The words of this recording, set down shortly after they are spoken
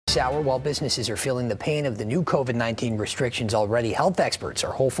This hour, while businesses are feeling the pain of the new COVID-19 restrictions already, health experts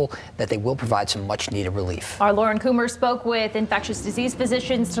are hopeful that they will provide some much-needed relief. Our Lauren Coomer spoke with infectious disease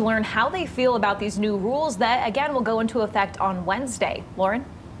physicians to learn how they feel about these new rules that, again, will go into effect on Wednesday. Lauren?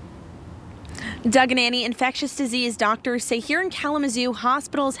 Doug and Annie, infectious disease doctors say here in Kalamazoo,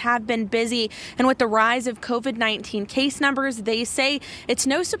 hospitals have been busy. And with the rise of COVID-19 case numbers, they say it's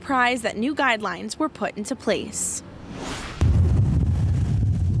no surprise that new guidelines were put into place.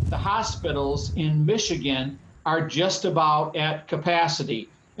 The hospitals in Michigan are just about at capacity,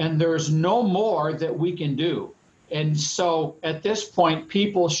 and there's no more that we can do. And so at this point,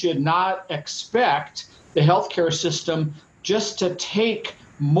 people should not expect the healthcare system just to take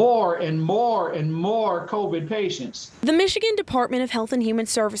more and more and more COVID patients. The Michigan Department of Health and Human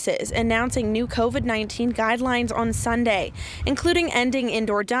Services announcing new COVID-19 guidelines on Sunday, including ending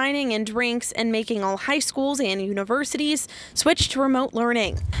indoor dining and drinks and making all high schools and universities switch to remote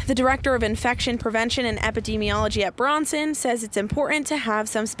learning. The director of infection prevention and epidemiology at Bronson says it's important to have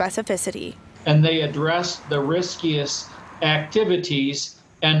some specificity. And they address the riskiest activities,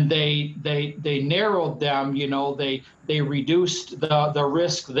 and they narrowed them. You know, they reduced the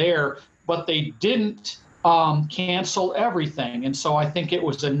risk there, but they didn't cancel everything. And so I think it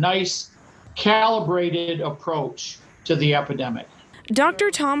was a nice calibrated approach to the epidemic. Dr.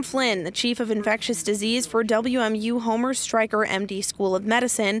 Tom Flynn, the chief of infectious disease for WMU Homer Stryker MD School of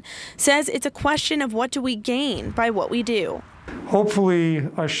Medicine, says it's a question of what do we gain by what we do. Hopefully,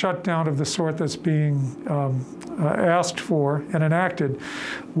 a shutdown of the sort that's being asked for and enacted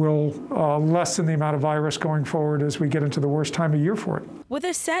will lessen the amount of virus going forward as we get into the worst time of year for it. With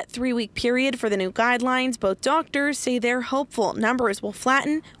a set 3-week period for the new guidelines, both doctors say they're hopeful numbers will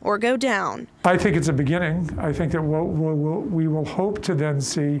flatten or go down. I think it's a beginning. I think that we will hope to then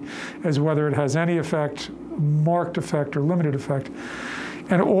see as whether it has any effect, marked effect, or limited effect.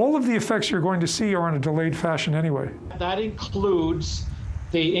 And all of the effects you're going to see are in a delayed fashion anyway. That includes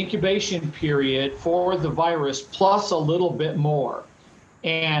the incubation period for the virus plus a little bit more.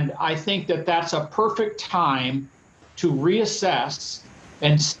 And I think that that's a perfect time to reassess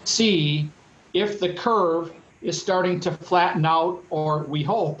and see if the curve is starting to flatten out, or we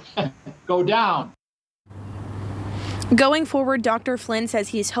hope go down. Going forward, Dr. Flynn says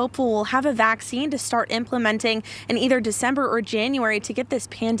he's hopeful we'll have a vaccine to start implementing in either December or January to get this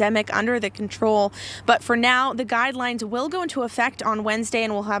pandemic under the control. But for now, the guidelines will go into effect on Wednesday,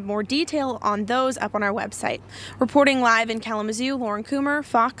 and we'll have more detail on those up on our website. Reporting live in Kalamazoo, Lauren Coomer,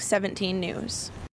 Fox 17 News.